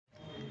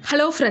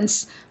Hello friends,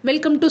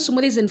 welcome to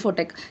Sumathi's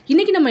Infotech.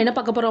 இன்னைக்கு நம்ம என்ன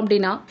பார்க்க போறோம்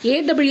அப்படினா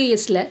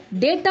AWSல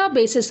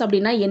databases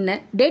அப்படினா என்ன?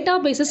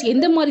 Databases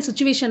எந்த மாதிரி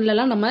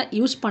சிச்சுவேஷன்லலாம் நம்ம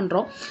யூஸ்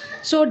பண்றோம்?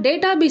 ஸோ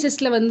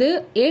டேட்டாபேசஸில் வந்து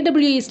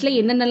AWSல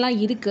என்னென்னலாம்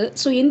இருக்குது,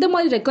 ஸோ எந்த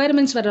மாதிரி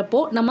ரெக்குயர்மெண்ட்ஸ்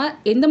வர்றப்போ நம்ம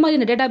எந்த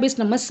மாதிரியான டேட்டாபேஸ்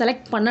நம்ம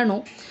செலக்ட்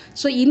பண்ணணும்,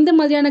 ஸோ இந்த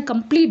மாதிரியான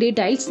கம்ப்ளீட்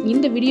டீடைல்ஸ்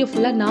இந்த வீடியோ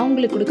ஃபுல்லாக நான்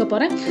உங்களுக்கு கொடுக்க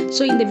போகிறேன்.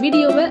 ஸோ இந்த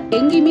வீடியோவை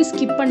எங்கேயுமே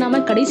ஸ்கிப்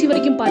பண்ணாமல் கடைசி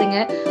வரைக்கும்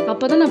பாருங்கள்.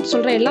 அப்போ தான் நான்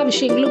சொல்கிற எல்லா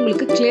விஷயங்களும்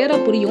உங்களுக்கு கிளியராக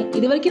புரியும்.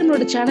 இது வரைக்கும்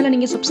நம்மளோட சேனலை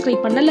நீங்கள்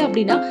சப்ஸ்கிரைப் பண்ணலை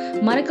அப்படின்னா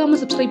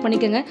மறக்காமல் சப்ஸ்கிரைப்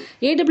பண்ணிக்கோங்க.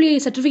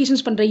 AWS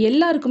சர்டிஃபிகேஷன்ஸ் பண்ணுற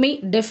எல்லாருக்குமே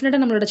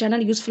டெஃபினட்டாக நம்மளோட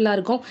சேனல் யூஸ்ஃபுல்லாக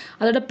இருக்கும்.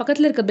 அதோட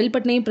பக்கத்தில் இருக்க பெல்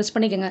பட்டனையும் ப்ரெஸ்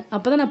பண்ணிக்கோங்க.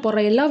 அப்போ தான் நான்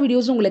போடுற எல்லா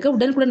வீடியோஸும் உங்களுக்கு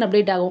உடனுக்குடன்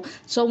அப்டேட் ஆகும்.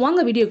 ஸோ வாங்க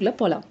வீடியோக்குள்ளே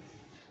போகலாம்.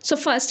 ஸோ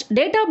ஃபர்ஸ்ட்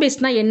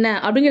டேட்டாபேஸ்னால் என்ன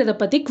அப்படிங்கிறத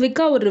பற்றி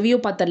குவிக்காக ஒரு ரிவ்யூ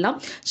பார்த்துடலாம்.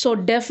 ஸோ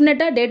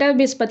டெஃபினட்டாக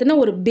டேட்டாபேஸ் பற்றின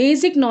ஒரு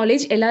பேசிக்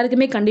நாலேஜ்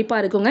எல்லாருக்குமே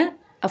கண்டிப்பாக இருக்குங்க.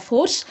 Of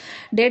course,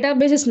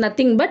 database is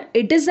nothing but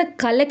it is a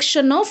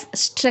collection of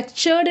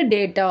structured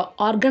data,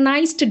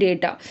 organized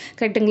data.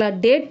 கரெக்டுங்களா?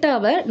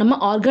 டேட்டாவை நம்ம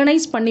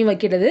ஆர்கனைஸ் பண்ணி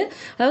வைக்கிறது,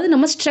 அதாவது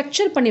நம்ம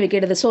ஸ்ட்ரக்சர் பண்ணி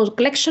வைக்கிறது. So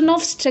collection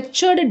of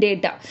structured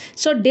data.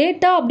 So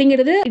data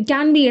அப்படிங்கிறது it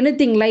can be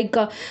anything like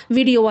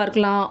வீடியோவாக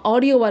இருக்கலாம்,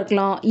 ஆடியோவாக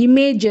இருக்கலாம்,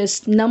 images,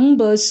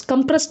 numbers,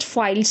 compressed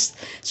files.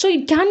 So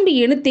it can be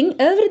anything.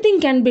 Everything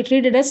can be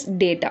treated as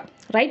data,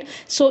 right?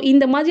 So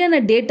இந்த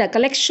மாதிரியான data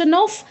collection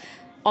of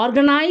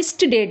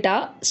organised data,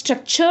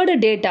 structured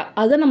data,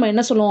 அதை நம்ம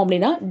என்ன சொல்லுவோம்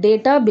அப்படின்னா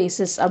டேட்டா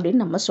பேசஸ்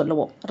அப்படின்னு நம்ம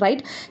சொல்லுவோம்,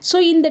 ரைட்? ஸோ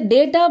இந்த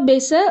டேட்டா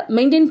பேஸை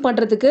மெயின்டைன்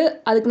பண்ணுறதுக்கு,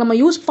 அதுக்கு நம்ம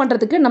யூஸ்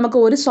பண்ணுறதுக்கு நமக்கு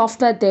ஒரு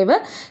சாஃப்ட்வேர் தேவை.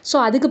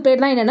 ஸோ அதுக்கு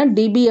பேர் தான் என்னென்னா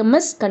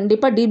DBMS.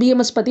 கண்டிப்பாக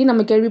DBMS பற்றி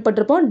நம்ம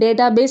கேள்விப்பட்டிருப்போம்,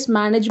 database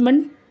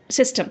management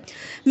system.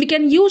 We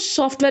can use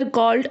software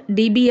called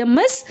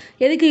DBMS.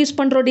 எதுக்கு யூஸ்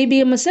பண்ணுறோம்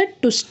DBMS?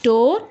 To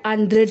store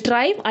and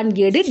retrieve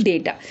and edit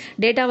data.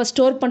 டேட்டாவை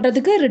ஸ்டோர்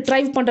பண்ணுறதுக்கு,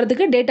 ரிட்ரைவ்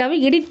பண்ணுறதுக்கு, டேட்டாவை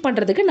எடிட்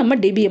பண்ணுறதுக்கு நம்ம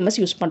DBMS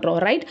யூஸ் பண்ணுறோம்,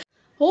 ரைட்?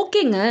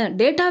 ஓகேங்க,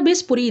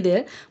 டேட்டாபேஸ் புரியுது.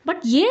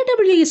 பட்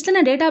AWSல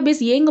நான்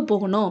டேட்டாபேஸ் ஏங்க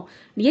போகணும்?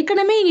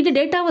 ஏற்கனவே என்கிட்ட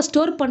டேட்டாவை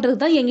ஸ்டோர் பண்ணுறது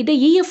தான் என்கிட்ட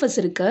EFS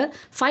இருக்குது,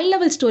 ஃபைல்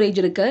லெவல் ஸ்டோரேஜ்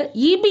இருக்குது,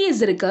 EBS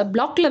இருக்குது,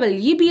 பிளாக் லெவல்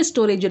EBS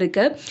ஸ்டோரேஜ்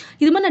இருக்குது.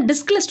 இது மாதிரி நான்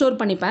டிஸ்கில் ஸ்டோர்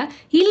பண்ணிப்பேன்.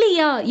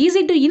 இல்லையா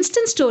ஈஸி டு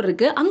இன்ஸ்டன்ட் ஸ்டோர்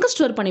இருக்குது, அங்கே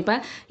ஸ்டோர் பண்ணிப்பேன்.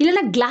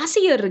 இல்லைனா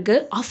கிளாசியர்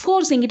இருக்குது.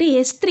 அஃப்கோர்ஸ் என்கிட்ட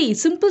S3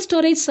 சிம்பிள்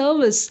ஸ்டோரேஜ்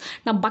சர்வீஸ்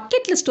நான்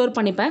பக்கெட்டில் ஸ்டோர்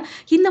பண்ணிப்பேன்.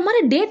 இந்த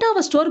மாதிரி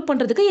டேட்டாவை ஸ்டோர்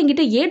பண்ணுறதுக்கு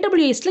என்கிட்ட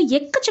AWSல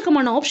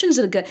எக்கச்சக்கமான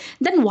ஆப்ஷன்ஸ் இருக்குது.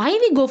 தென் why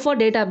we go for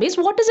database?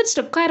 What is its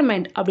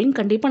requirement அப்படின்னு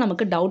கண்டிப்பாக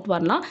நமக்கு டவுட்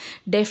வரலாம்.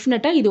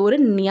 டெஃபினட்டாக இது ஒரு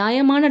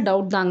நியாயமான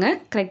டவுட் தாங்க,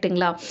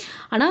 கரெக்டுங்களா?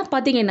 ஆனால்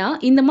பார்த்தீங்கன்னா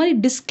இந்த மாதிரி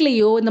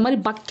டிஸ்க்லேயோ இந்த மாதிரி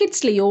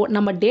பக்கெட்ஸ்லேயோ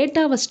நம்ம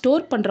டேட்டாவை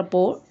ஸ்டோர்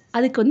பண்ணுறப்போ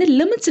அதுக்கு வந்து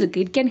லிமிட்ஸ்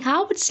இருக்குது. It can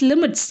have it's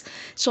limits.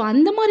 So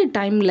அந்த மாதிரி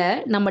டைமில்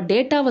நம்ம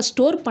டேட்டாவை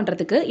ஸ்டோர்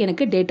பண்ணுறதுக்கு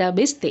எனக்கு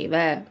டேட்டாபேஸ்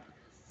தேவை.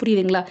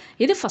 புரியுதுங்களா?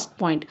 இது ஃபஸ்ட்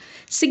பாயிண்ட்.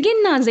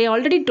 செகண்ட், நான்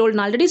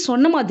ஆல்ரெடி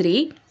சொன்ன மாதிரி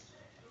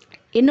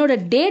என்னோட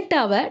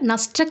டேட்டாவை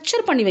நான்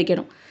ஸ்ட்ரக்சர் பண்ணி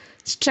வைக்கணும்.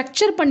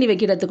 ஸ்ட்ரக்சர் பண்ணி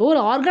வைக்கிறதுக்கு, ஒரு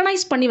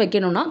ஆர்கனைஸ் பண்ணி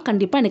வைக்கணும்னா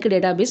கண்டிப்பாக எனக்கு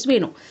டேட்டாபேஸ்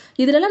வேணும்.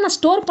 இதிலெல்லாம் நான்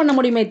ஸ்டோர் பண்ண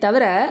முடியுமே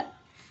தவிர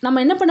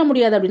நம்ம என்ன பண்ண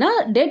முடியாது அப்படின்னா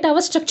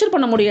டேட்டாவை ஸ்ட்ரக்சர்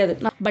பண்ண முடியாது.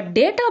 பட்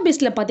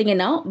டேட்டாபேஸில்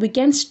பார்த்தீங்கன்னா we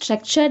can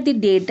structure the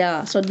data.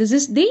 So this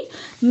is the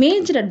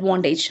major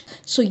advantage.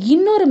 So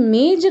இன்னொரு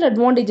மேஜர்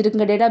அட்வான்டேஜ்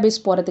இருக்குங்க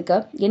டேட்டாபேஸ் போகிறதுக்கு.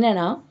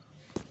 என்னென்னா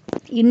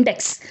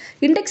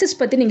இண்டெக்ஸஸ்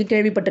பற்றி நீங்கள்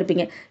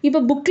கேள்விப்பட்டிருப்பீங்க. இப்போ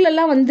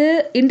புக்கிலலாம் வந்து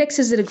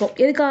இண்டெக்ஸஸ் இருக்கும்.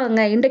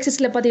 எதுக்காகங்க?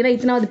 இண்டெக்ஸஸில் பார்த்தீங்கன்னா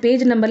இத்தனாவது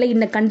பேஜ் நம்பரில்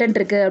இன்ன கண்டென்ட்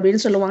இருக்குது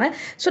அப்படின்னு சொல்லுவாங்க.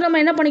 ஸோ நம்ம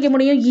என்ன பண்ணிக்க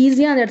முடியும்?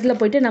 ஈஸியாக அந்த இடத்துல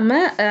போய்ட்டு நம்ம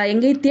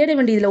எங்கேயும் தேட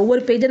வேண்டியதில்லை,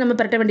 ஒவ்வொரு பேஜை நம்ம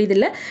பெரட்ட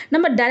வேண்டியதில்லை,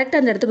 நம்ம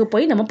டேரெக்டாக அந்த இடத்துக்கு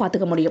போய் நம்ம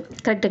பார்த்துக்க முடியும்,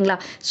 கரெக்டுங்களா?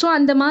 ஸோ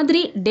அந்த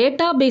மாதிரி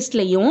டேட்டா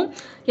பேஸ்லேயும்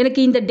எனக்கு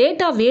இந்த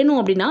டேட்டா வேணும்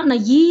அப்படின்னா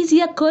நான்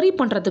ஈஸியாக query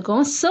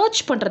பண்ணுறதுக்கும்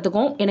சர்ச்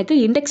பண்ணுறதுக்கும் எனக்கு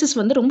இண்டெக்ஸஸ்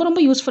வந்து ரொம்ப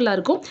ரொம்ப யூஸ்ஃபுல்லாக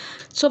இருக்கும்.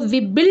 So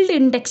we build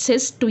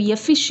indexes to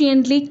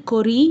efficiently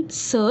query,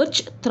 search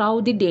through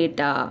the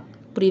data.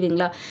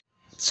 புரியுதுங்களா?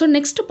 ஸோ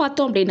நெக்ஸ்ட்டு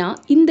பார்த்தோம் அப்படின்னா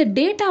இந்த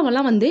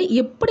டேட்டாவெல்லாம் வந்து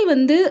எப்படி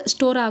வந்து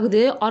ஸ்டோர்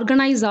ஆகுது,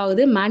 ஆர்கனைஸ்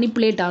ஆகுது,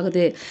 மேனிப்புலேட்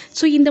ஆகுது.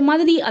 ஸோ இந்த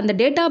மாதிரி அந்த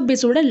டேட்டா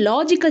பேஸோட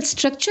லாஜிக்கல்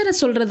ஸ்ட்ரக்சரை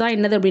சொல்கிறது தான்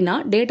என்னது அப்படின்னா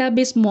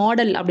டேட்டாபேஸ்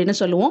மாடல் அப்படின்னு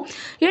சொல்லுவோம்.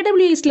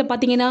 AWSல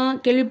பார்த்தீங்கன்னா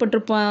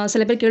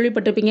சில பேர்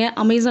கேள்விப்பட்டிருப்பீங்க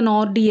Amazon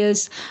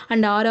RDS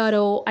and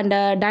RRO and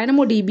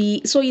DynamoDB.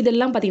 So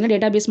இதெல்லாம் பார்த்தீங்கன்னா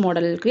டேட்டாபேஸ்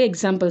மாடலுக்கு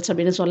எக்ஸாம்பிள்ஸ்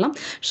அப்படின்னு சொல்லலாம்.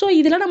 ஸோ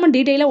இதெல்லாம் நம்ம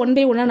டீட்டெயிலாக ஒன்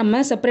பை ஒன்னாக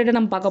நம்ம செப்பரேட்டாக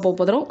நம்ம பார்க்க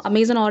போகிறோம்.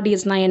 அமேசான்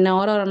RDSனா என்ன,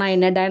 RROனா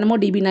என்ன,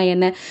 DynamoDBனா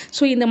என்ன.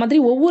 ஸோ இந்த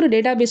மாதிரி ஒவ்வொரு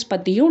டேட்டாபேஸ்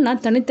பற்றியும்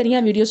நான்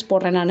தனித்தனியாக வீடியோஸ்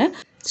போடுறேன் நான்.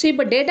 ஸோ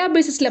இப்போ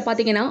டேட்டாபேஸஸில்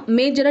பார்த்தீங்கன்னா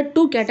மேஜராக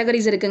 2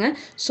 கேட்டகரிஸ் இருக்குங்க.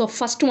 So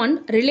first one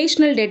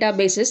relational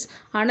databases,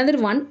 another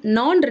one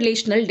நான்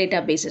ரிலேஷனல்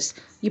டேட்டாபேசஸ்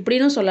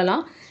இப்படின்னு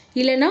சொல்லலாம்.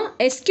 இல்லைனா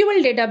SQL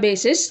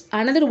databases,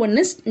 another one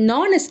is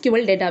நான்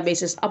SQL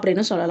டேட்டாபேசஸ்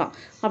அப்படின்னு சொல்லலாம்.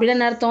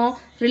 அப்படின்னா அர்த்தம்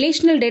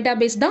ரிலேஷனல்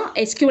டேட்டாபேஸ் தான்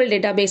SQL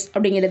டேட்டாபேஸ்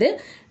அப்படிங்கிறது,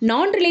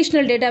 நான்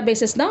ரிலேஷனல்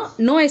டேட்டாபேசஸ் தான்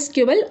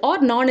NoSQL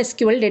ஆர் நான்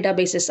SQL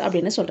டேட்டாபேசஸ்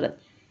அப்படின்னு சொல்கிறது.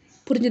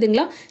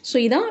 புரிஞ்சுதுங்களா? ஸோ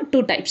இதான் 2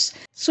 டைப்ஸ்.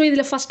 ஸோ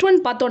இதில் ஃபஸ்ட் ஒன்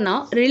பார்த்தோன்னா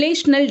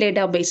relational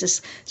databases.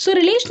 So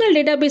relational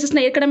databases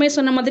நான் ஏற்கனவே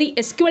சொன்ன மாதிரி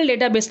SQL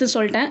டேட்டாபேஸ்னு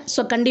சொல்லிட்டேன்.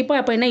 ஸோ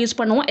கண்டிப்பாக அப்போ என்ன யூஸ்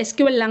பண்ணுவோம்?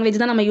 SQL லாங்குவேஜ்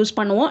தான் நம்ம யூஸ்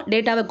பண்ணுவோம்.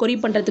 டேட்டாவை கொரி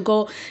பண்ணுறதுக்கோ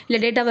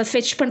இல்லை டேட்டாவை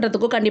ஃபெச்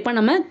பண்ணுறதுக்கோ கண்டிப்பாக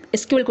நம்ம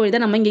SQL கொரி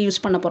தான் நம்ம இங்கே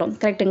யூஸ் பண்ண போகிறோம்,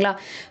 கரெக்டுங்களா?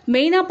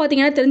 மெயினாக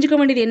பார்த்தீங்கன்னா தெரிஞ்சுக்க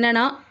வேண்டியது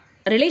என்னென்னா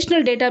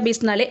ரிலேஷனல்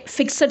டேட்டாபேஸ்னாலே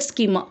ஃபிக்ஸட்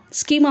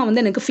ஸ்கீமா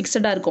வந்து எனக்கு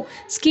ஃபிக்ஸடாக இருக்கும்.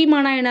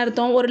 ஸ்கீமானா என்ன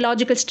அர்த்தம்? ஒரு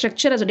லாஜிக்கல்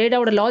ஸ்ட்ரக்சர்,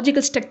 டேட்டாவோட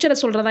லாஜிக்கல் ஸ்ட்ரக்சரை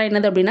சொல்கிறதா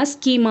என்னது அப்படின்னா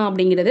ஸ்கீமா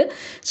அப்படிங்கிறது.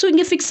 ஸோ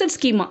இங்கே ஃபிக்ஸட்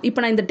ஸ்கீமா.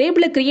 இப்போ நான் இந்த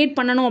டேபிளை கிரியேட்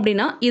பண்ணணும்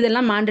அப்படின்னா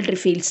இதெல்லாம் மேண்டட்ரி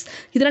ஃபீல்ட்ஸ்,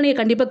 இதெல்லாம் நீங்கள்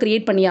கண்டிப்பாக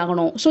கிரியேட் பண்ணி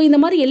ஆகணும். ஸோ இந்த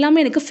மாதிரி எல்லாமே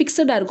எனக்கு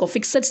ஃபிக்ஸடாக இருக்கும்.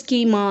 ஃபிக்ஸட்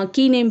ஸ்கீமா,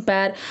 கீ நேம்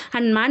பேர்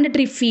அண்ட்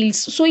மேண்டட்ரி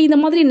ஃபீல்ட்ஸ். ஸோ இந்த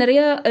மாதிரி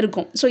நிறைய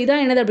இருக்கும். ஸோ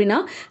இதான் என்னது அப்படின்னா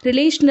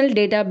ரிலேஷனல்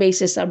டேட்டா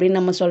பேசஸ் அப்படின்னு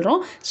நம்ம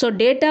சொல்கிறோம். ஸோ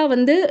டேட்டா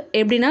வந்து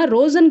எப்படின்னா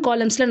ரோஸ் அண்ட்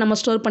காலம்ஸில் நம்ம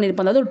ஸ்டோர்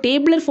பண்ணியிருப்போம். அதாவது ஒரு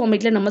டேபிளர்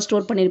ஃபார்மேட்டில் நம்ம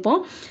ஸ்டோர் பண்ணியிருப்போம்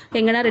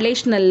எங்கன்னா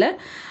ரிலேஷனலில்.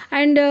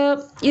 அண்ட்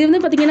இது வந்து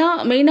பார்த்திங்கன்னா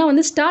மெயினாக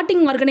வந்து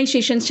ஸ்டார்டிங்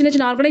ஆர்கனைசேஷன், சின்ன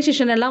சின்ன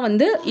ஆர்கனைசேஷன் எல்லாம்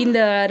வந்து இந்த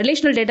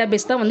ரிலேஷனல்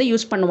டேட்டாபேஸ் தான் வந்து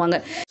யூஸ் பண்ணுவாங்க.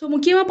 ஸோ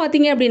முக்கியமாக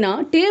பார்த்தீங்க அப்படின்னா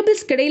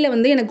டேபிள்ஸ்க்கு இடையில்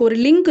வந்து எனக்கு ஒரு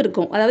லிங்க்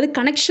இருக்கும், அதாவது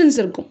கனெக்ஷன்ஸ்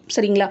இருக்கும்.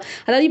 சரிங்களா?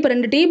 அதாவது இப்போ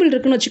 2 டேபிள்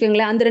இருக்குன்னு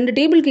வச்சுக்கோங்களேன். அந்த 2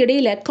 டேபிளுக்கு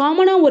இடையில்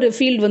காமனாக ஒரு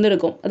ஃபீல்டு வந்து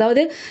இருக்கும்.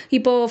 அதாவது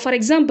இப்போ ஃபார்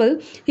எக்ஸாம்பிள்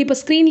இப்போ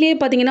ஸ்க்ரீன்லேயே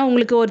பார்த்தீங்கன்னா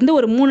உங்களுக்கு வந்து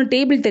ஒரு 3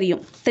 டேபிள்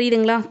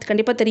தெரியுதுங்களா?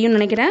 கண்டிப்பாக தெரியும்னு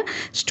நினைக்கிறேன்.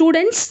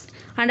 ஸ்டூடெண்ட்ஸ்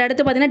அண்ட்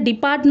அடுத்து பார்த்தீங்கன்னா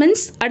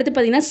டிபார்ட்மெண்ட்ஸ், அடுத்து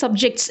பார்த்தீங்கன்னா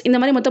சப்ஜெக்ட்ஸ், இந்த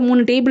மாதிரி மொத்தம்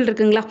 3 டேபிள்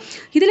இருக்குங்களா?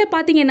 இதில்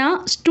பார்த்தீங்கன்னா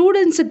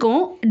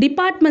ஸ்டூடெண்ட்ஸுக்கும்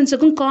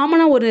டிபார்ட்மெண்ட்ஸுக்கும்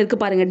காமனாக ஒரு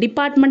இருக்குது பாருங்கள்,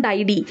 டிபார்ட்மெண்ட்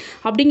ஐடி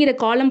அப்படிங்கிற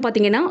காலம்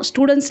பார்த்தீங்கன்னா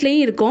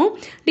ஸ்டூடெண்ட்ஸ்லேயும் இருக்கும்,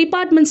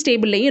 டிபார்ட்மெண்ட்ஸ்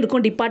டேபிள்லேயும்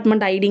இருக்கும்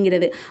டிபார்ட்மெண்ட்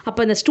ஐடிங்கிறது.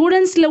 அப்போ அந்த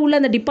ஸ்டூடெண்ட்ஸில் உள்ள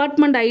அந்த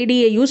டிபார்ட்மெண்ட்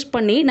ஐடியை யூஸ்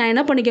பண்ணி நான்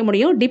என்ன பண்ணிக்க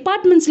முடியும்,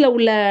 டிபார்ட்மெண்ட்ஸில்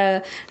உள்ள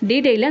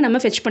டீட்டெயிலை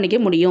நம்ம ஃபெச் பண்ணிக்க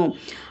முடியும்.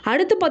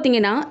 அடுத்து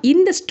பார்த்தீங்கன்னா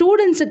இந்த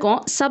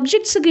ஸ்டூடெண்ட்ஸுக்கும்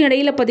சப்ஜெக்ட்ஸுக்கும்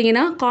இடையில்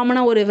பார்த்தீங்கன்னா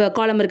காமனாக ஒரு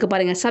காலம் இருக்குது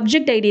பாருங்கள்,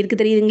 சப்ஜெக்ட் ஐடி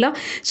இருக்குது தெரியுதுங்களா?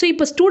 ஸோ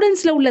இப்போ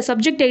ஸ்டூடெண்ட்ஸில் உள்ள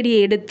சப்ஜெக்ட் ஐடியை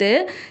எடுத்து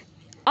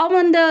அவன்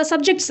அந்த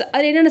சப்ஜெக்ட்ஸ்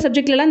அது என்னென்ன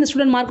சப்ஜெக்ட்லாம் இந்த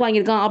ஸ்டூடெண்ட் மார்க்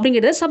வாங்கியிருக்கான்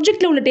அப்படிங்கிறத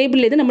சப்ஜெக்ட்டில் உள்ள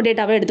டேபிள் எது நம்ம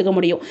டேட்டாவை எடுத்துக்க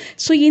முடியும்.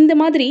 ஸோ இந்த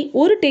மாதிரி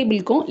ஒரு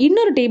டேபிளுக்கும்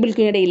இன்னொரு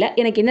டேபிளுக்கும் இடையில்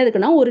எனக்கு என்ன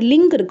இருக்குன்னா ஒரு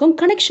லிங்க் இருக்கும்,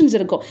 கனெக்ஷன்ஸ்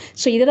இருக்கும்.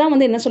 ஸோ இதை தான்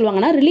வந்து என்ன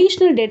சொல்லுவாங்கன்னா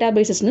ரிலேஷனல்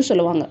டேட்டாபேசஸ்ன்னு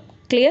சொல்லுவாங்க.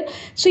 கிளியர்?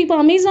 ஸோ இப்போ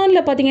அமேசானில்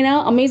பார்த்தீங்கன்னா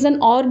Amazon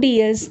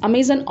RTS,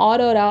 Amazon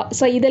Aurora,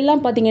 so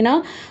இதெல்லாம் பார்த்தீங்கன்னா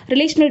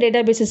ரிலேஷனல்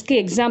டேட்டாபேசஸ்க்கு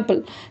எக்ஸாம்பிள்.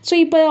 ஸோ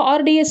இப்போ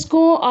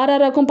ஆர்டிஎஸ்க்கும்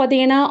ஆர்ஆராக்கும்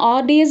பார்த்தீங்கன்னா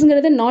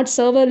ஆர்டிஎஸ்ங்கிறது நாட்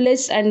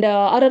சர்வர்லெஸ் அண்ட்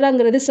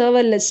ஆரோராங்கிறது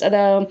சர்வர்லெஸ்.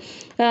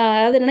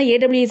 அதாவது என்னென்னா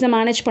AWS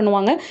மேனேஜ்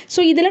பண்ணுவாங்க. ஸோ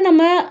இதில்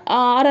நம்ம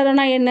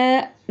ஆர்ஆர்னா என்ன,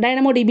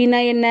 டைனமோ டிபினா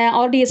என்ன,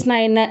 ஆர்டிஎஸ்னா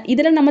என்ன,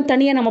 இதில் நம்ம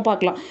தனியாக நம்ம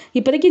பார்க்கலாம்.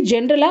 இப்போதைக்கு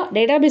ஜென்ரலாக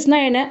டேட்டாபேஸ்னா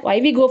என்ன, why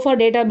we go for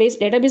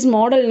database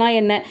மாடல்னா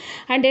என்ன,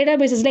 அண்ட்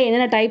டேட்டாபேஸில்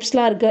என்னென்ன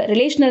டைப்ஸ்லாம் இருக்குது,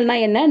 ரிலேஷனல்னா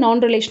என்ன,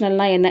 நான்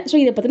ரிலேஷனல்னா என்ன. ஸோ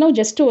இதை பற்றின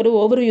ஜஸ்ட் ஒரு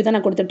ஓவர்வியூ தான்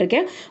நான்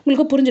கொடுத்துட்ருக்கேன்,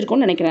 உங்களுக்கு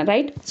புரிஞ்சிருக்கும்னு நினைக்கிறேன்.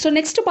 ரைட்? ஸோ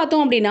நெக்ஸ்ட்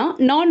பார்த்தோம் அப்படின்னா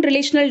நான்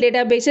ரிலேஷனல்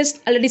டேட்டாபேசஸ்,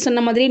 ஆல்ரெடி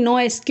சொன்ன மாதிரி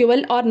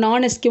NoSQL R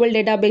non-SQL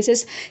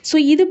databases. So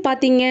இது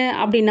பார்த்தீங்க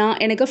அப்படின்னா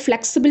எனக்கு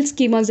ஃப்ளெக்சிபிள்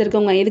ஸ்கீமாஸ்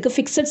இருக்குங்க. இதுக்கு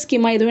ஃபிக்ஸட்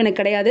ஸ்கீமா எதுவும் எனக்கு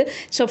கிடையாது.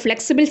 ஸோ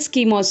ஃப்ளெக்சிபிள்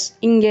ஸ்கீமாஸ்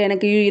இங்கே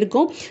எனக்கு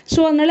இருக்கும். ஸோ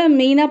அதனால்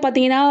மெயினாக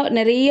பார்த்தீங்கன்னா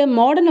நிறைய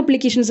மாடர்ன்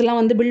அப்ளிகேஷன்ஸ் எல்லாம்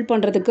வந்து பில்ட்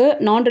பண்ணுறதுக்கு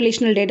நான்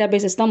ரிலேஷனல்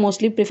டேட்டாபேசஸ் தான்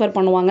மோஸ்ட்லி ப்ரிஃபர்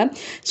பண்ணுவாங்க.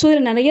 ஸோ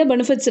இதில் நிறைய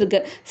பெனிஃபிட்ஸ்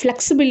இருக்குது.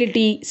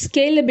 Flexibility,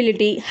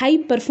 scalability, high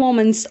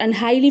performance and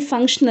highly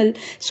functional.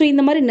 So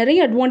இந்த மாதிரி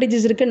நிறைய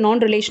அட்வான்டேஜஸ் இருக்குது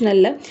நான்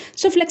ரிலேஷனலில்.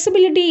 ஸோ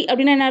ஃப்ளெக்சிபிலிட்டி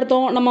அப்படின்னா என்ன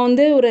அர்த்தம், நம்ம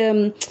வந்து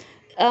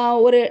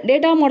ஒரு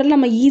டேட்டா மாடல்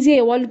நம்ம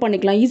ஈஸியாக எவால்வ்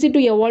பண்ணிக்கலாம், easy to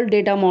evolve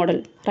data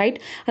model. Right?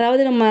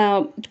 அதாவது நம்ம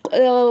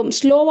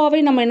ஸ்லோவாகவே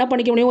நம்ம என்ன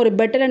பண்ணிக்க முடியும், ஒரு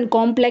பெட்டர் அண்ட்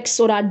காம்ப்ளெக்ஸ்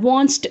ஒரு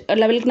அட்வான்ஸ்ட்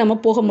லெவலுக்கு நம்ம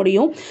போக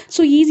முடியும்.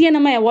 ஸோ ஈஸியாக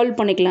நம்ம எவால்வ்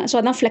பண்ணிக்கலாம். ஸோ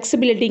அதான்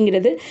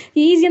ஃப்ளெக்சிபிலிட்டிங்கிறது.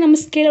 ஈஸியாக நம்ம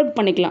ஸ்கேல் அவுட்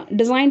பண்ணிக்கலாம்,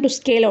 டிசைன் டு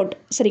ஸ்கேல் அவுட்.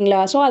 சரிங்களா?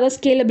 ஸோ அதான்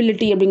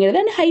ஸ்கேலபிலிட்டி அப்படிங்கிறது.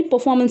 அண்ட் ஹை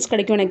பர்ஃபார்மன்ஸ்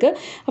கிடைக்கும் எனக்கு.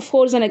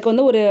 அஃப்கோர்ஸ் எனக்கு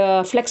வந்து ஒரு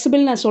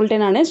ஃப்ளெக்சிபிள் நான்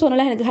சொல்லிட்டேன் நான். ஸோ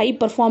அதனால் எனக்கு high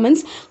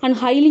performance and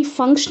highly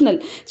functional.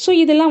 So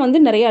இதெல்லாம்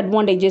வந்து நிறைய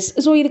அட்வான்டேஜஸ்.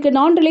 ஸோ இதுக்கு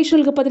நான்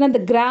ரிலேஷனலுக்கு பார்த்தீங்கன்னா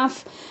இந்த கிராஃப்,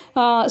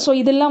 ஸோ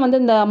இதெல்லாம் வந்து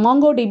இந்த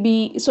மாங்கோடிபி,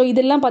 ஸோ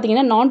இதெல்லாம்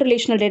பார்த்தீங்கன்னா நான்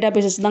ரிலேஷனல்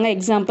டேட்டாபேசஸ் தாங்க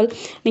எக்ஸாம்பிள்.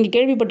 நீங்கள்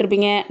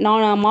கேள்விப்பட்டிருப்பீங்க.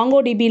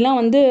 மாங்கோடிபிலாம்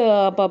வந்து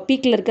இப்போ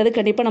பீக்கில் இருக்கிறது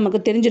கண்டிப்பாக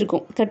நமக்கு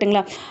தெரிஞ்சிருக்கும்.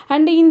 கரெக்டுங்களா?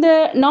 அண்ட் இந்த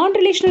நான்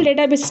ரிலேஷனல்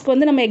டேட்டாபேஸஸ்க்கு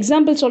வந்து நம்ம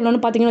எக்ஸாம்பிள்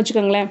சொல்லணும்னு பார்த்தீங்கன்னு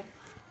வச்சுக்கோங்களேன்,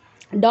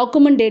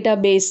 டாக்குமெண்ட்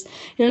டேட்டாபேஸ்,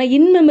 இல்லைனா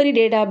இன்மெமரி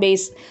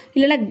டேட்டாபேஸ்,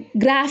 இல்லைனா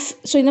கிராஃப்.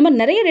 ஸோ இந்த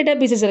மாதிரி நிறைய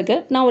டேட்டாபேஸஸ்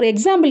இருக்குது. நான் ஒரு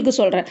எக்ஸாம்பிளுக்கு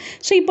சொல்கிறேன்.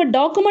 ஸோ இப்போ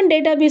டாக்குமெண்ட்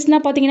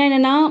டேட்டாபேஸ்னால் பார்த்தீங்கன்னா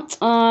என்னென்னா,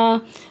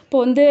 இப்போ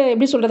வந்து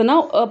எப்படி சொல்கிறதுனா,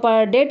 இப்போ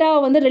டேட்டா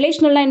வந்து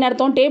ரிலேஷனல்லாம் என்ன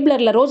அர்த்தம்,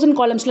 டேபிளரில் ரோஸ் அண்ட்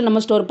காலம்ஸில்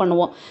நம்ம ஸ்டோர்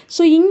பண்ணுவோம்.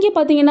 ஸோ இங்கே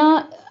பார்த்தீங்கன்னா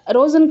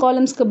ரோஸ் அண்ட்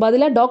காலம்ஸ்க்கு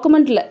பதிலாக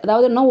டாக்குமெண்ட்டில்,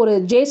 அதாவது என்ன ஒரு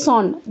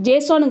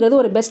ஜேசானுங்கிறது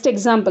ஒரு பெஸ்ட்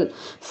எக்ஸாம்பிள்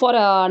ஃபார்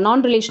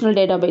நான் ரிலேஷனல்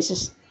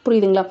டேட்டாபேஸஸ்.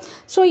 புரியுதுங்களா?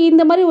 ஸோ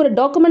இந்த மாதிரி ஒரு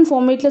டாக்குமெண்ட்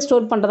ஃபார்மேட்டில்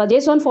ஸ்டோர் பண்ணுறதா,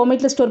 ஜேசான்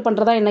ஃபார்மேட்டில் ஸ்டோர்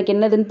பண்ணுறதா எனக்கு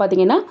என்னதுன்னு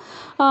பார்த்தீங்கன்னா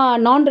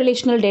நான்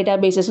ரிலேஷனல்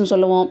டேட்டாபேஸஸ்ன்னு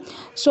சொல்லுவோம்.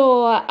 ஸோ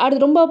அது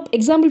ரொம்ப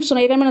எக்ஸாம்பிள்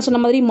ஏற்கனவே நான்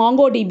சொன்ன மாதிரி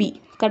மாங்கோடிபி.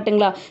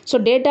 கரெக்டுங்களா? ஸோ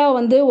டேட்டா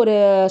வந்து ஒரு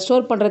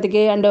ஸ்டோர்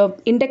பண்ணுறதுக்கு அண்ட்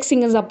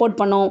இண்டெக்ஸிங்கை சப்போர்ட்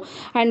பண்ணோம்.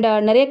 அண்ட்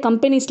நிறைய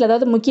கம்பெனிஸில்,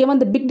 அதாவது முக்கியமாக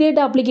இந்த பிக்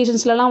டேட்டா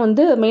அப்ளிகேஷன்ஸ்லாம்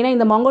வந்து மெயினாக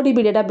இந்த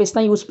மாங்கோடிபி டேட்டாபேஸ்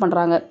தான் யூஸ்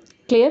பண்ணுறாங்க.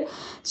 கிளியர்?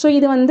 ஸோ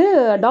இது வந்து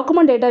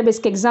டாக்குமெண்ட்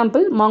டேட்டாபேஸ்க்கு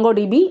எக்ஸாம்பிள்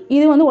மாங்கோடிபி.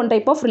 இது வந்து ஒன்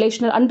டைப் ஆஃப்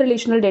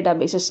அன்ரிலேஷனல்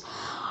டேட்டாபேஸஸ்.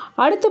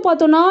 அடுத்து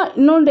பார்த்தோன்னா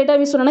இன்னொன்று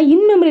டேட்டாபேஸ் சொன்னால்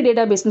இன்மெமரி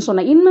டேட்டாபேஸ்னு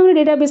சொன்னேன். இன்மெமரி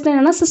டேட்டாபேஸ்னால்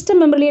என்னென்னா சிஸ்டம்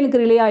மெமரிலே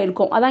எனக்கு ரிலே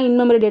ஆகிருக்கும். அதான்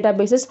இன்மெமரி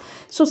டேட்டாபேஸஸ்.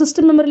 ஸோ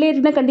சிஸ்டம் மெமரிலே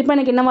இருந்தால் கண்டிப்பாக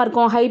எனக்கு என்னவா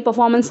இருக்கும், ஹை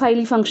பர்ஃபார்மன்ஸ்,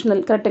 ஹைலி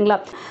ஃபங்க்ஷனல். கரெக்டுங்களா?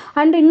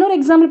 அண்ட் இன்னொரு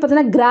எக்ஸாம்பிள்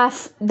பார்த்தீங்கன்னா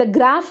கிராஃப். இந்த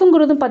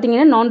கிராஃபுங்கிறதும்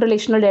பார்த்தீங்கன்னா நான்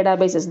ரிலேஷனல்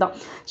டேட்டாபேஸஸ் தான்.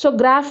 ஸோ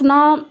கிராஃப்னா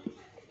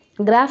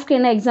கிராஃப்க்கு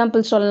என்ன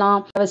எக்ஸாம்பிள் சொல்லலாம்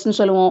வச்சுன்னு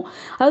சொல்லுவோம்.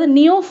 அதாவது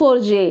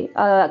Neo4j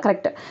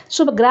கரெக்ட். ஸோ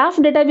இப்போ கிராஃப்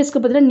டேட்டாபேஸ்க்கு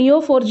பார்த்தீங்கன்னா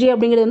Neo4j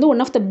அப்படிங்கிறது வந்து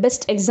one of the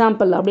best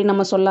example அப்படின்னு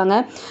நம்ம சொல்லாங்க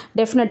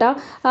டெஃபினட்டாக.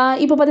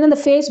 இப்போ பார்த்தீங்கன்னா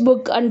இந்த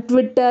Facebook and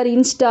Twitter,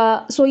 Insta,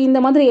 so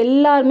இந்த மாதிரி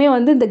எல்லாருமே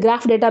வந்து இந்த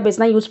கிராஃப்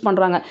டேட்டாபேஸ் தான் யூஸ்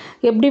பண்ணுறாங்க.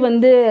 எப்படி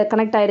வந்து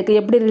கனெக்ட் ஆகிருக்கு,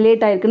 எப்படி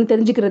ரிலேட் ஆகிருக்குன்னு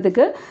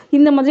தெரிஞ்சுக்கிறதுக்கு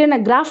இந்த மாதிரியான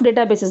கிராஃப்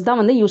டேட்டாபேஸஸ்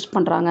தான் வந்து யூஸ்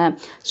பண்ணுறாங்க.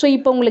 ஸோ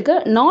இப்போ உங்களுக்கு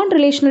நான்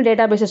ரிலேஷனல்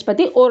டேட்டாபேஸஸ்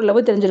பற்றி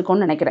ஓரளவு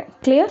தெரிஞ்சிருக்கும்னு நினைக்கிறேன்.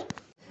 கிளியர்?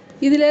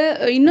 இதில்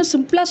இன்னும்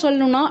சிம்பிளாக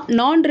சொல்லணும்னா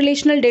நான்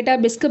ரிலேஷனல்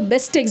டேட்டாபேஸ்க்கு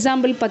பெஸ்ட்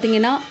எக்ஸாம்பிள்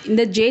பார்த்தீங்கன்னா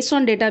இந்த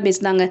JSON டேட்டாபேஸ்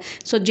தாங்க.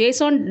 ஸோ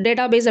JSON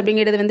டேட்டாபேஸ்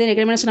அப்படிங்கிறது வந்து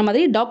ரெக்கமெண்ட் சொன்ன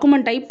மாதிரி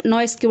டாக்குமெண்ட் டைப்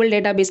NoSQL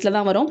டேட்டாபேஸில்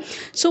தான் வரும்.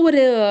 ஸோ ஒரு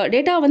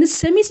டேட்டா வந்து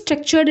செமி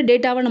ஸ்ட்ரக்சர்டு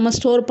டேட்டாவை நம்ம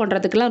ஸ்டோர்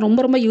பண்ணுறதுக்குலாம்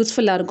ரொம்ப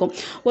யூஸ்ஃபுல்லாக இருக்கும்.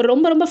 ஒரு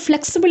ரொம்ப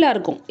ஃப்ளெக்சிபிளாக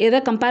இருக்கும்.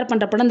 எதை கம்பேர்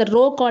பண்ணுறப்போ அந்த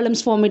ரோ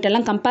காலம்ஸ் ஃபார்மேட்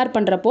எல்லாம் கம்பேர்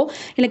பண்ணுறப்போ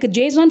எனக்கு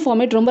JSON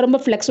ஃபார்மேட்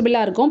ரொம்ப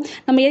ஃப்ளெக்சிபிளாக இருக்கும்.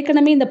 நம்ம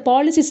ஏற்கனவே இந்த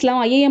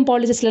பாலிசிஸ்லாம் IAM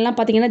பாலிசிஸ்லாம்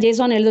பார்த்தீங்கன்னா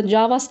JSON எழுதும்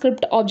ஜாவா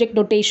ஸ்கிரிப்ட் ஆப்ஜெக்ட்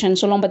நோட்டேஷன்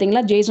சொல்லுவோம்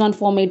பார்த்தீங்களா, JSON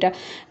ஃபார்மேட்டை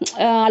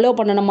அலோ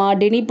பண்ணணுமா,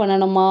 டெனி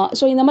பண்ணணுமா,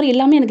 ஸோ இந்த மாதிரி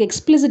எல்லாமே எனக்கு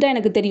எக்ஸ்பிளிசிட்டாக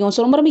எனக்கு தெரியும். ஸோ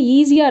ரொம்ப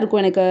ஈஸியாக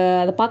இருக்கும் எனக்கு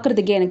அதை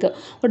பார்க்குறதுக்கே. எனக்கு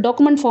ஒரு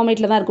டாக்குமெண்ட்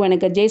ஃபார்மேட்டில் தான் இருக்கும்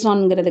எனக்கு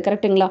JSONங்கிறது.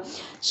 கரெக்டுங்களா?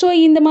 ஸோ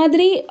இந்த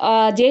மாதிரி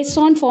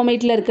JSON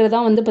ஃபார்மேட்டில் இருக்கிறது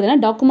தான் வந்து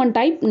பார்த்தீங்கன்னா டாக்குமெண்ட்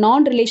டைப்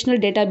நான்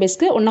relational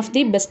டேட்டாபேஸ்க்கு one of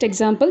the best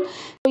example.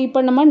 இப்போ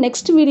நம்ம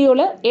நெக்ஸ்ட்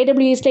வீடியோவில்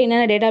AWSல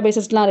என்னென்ன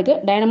டேட்டாபேஸஸ்லாம் இருக்குது,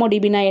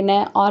 DynamoDBனா என்ன,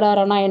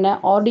 RRனா என்ன,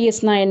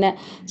 RDSனா என்ன,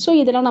 ஸோ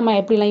இதெல்லாம் நம்ம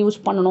எப்படிலாம்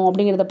யூஸ் பண்ணணும்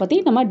அப்படிங்கிறத பற்றி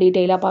நம்ம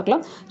டீட்டெயிலாக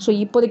பார்க்கலாம். ஸோ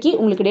இப்போதைக்கு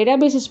உங்களுக்கு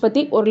டேட்டாபேஸஸ்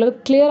பற்றி ஓரளவு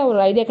கிளியராக ஒரு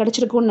ஐடியா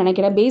கிடச்சிருக்கும்னு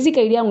நினைக்கிறேன். பேசிக்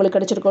ஐடியா உங்களுக்கு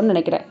கிடச்சிருக்கும்னு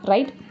நினைக்கிறேன்.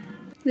 ரைட்?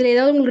 இதில்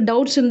ஏதாவது உங்களுக்கு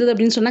டவுட்ஸ் இருந்தது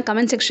அப்படின்னு சொன்னால்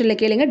கமெண்ட் செக்ஷனில்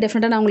கேளுங்க.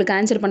 டெஃபினட்டாக நான் உங்களுக்கு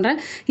ஆன்சர் பண்ணுறேன்.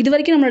 இது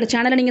வரைக்கும் நம்மளோட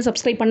சேனலை நீங்கள்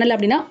சப்ஸ்கிரைப் பண்ணலை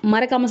அப்படின்னா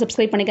மறக்காமல்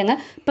சப்ஸ்கிரைப் பண்ணிக்கோங்க.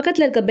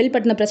 பக்கத்தில் இருக்க பெல்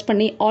பட்டனை ப்ரெஸ்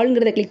பண்ணி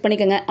ஆளுங்கிறத கிளிக்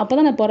பண்ணிக்கோங்க. அப்போ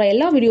தான் நான் போகிற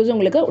எல்லா வீடியோஸும்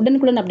உங்களுக்கு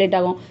உடனுக்குடன் அப்டேட்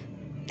ஆகும்.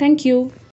 தேங்க்யூ.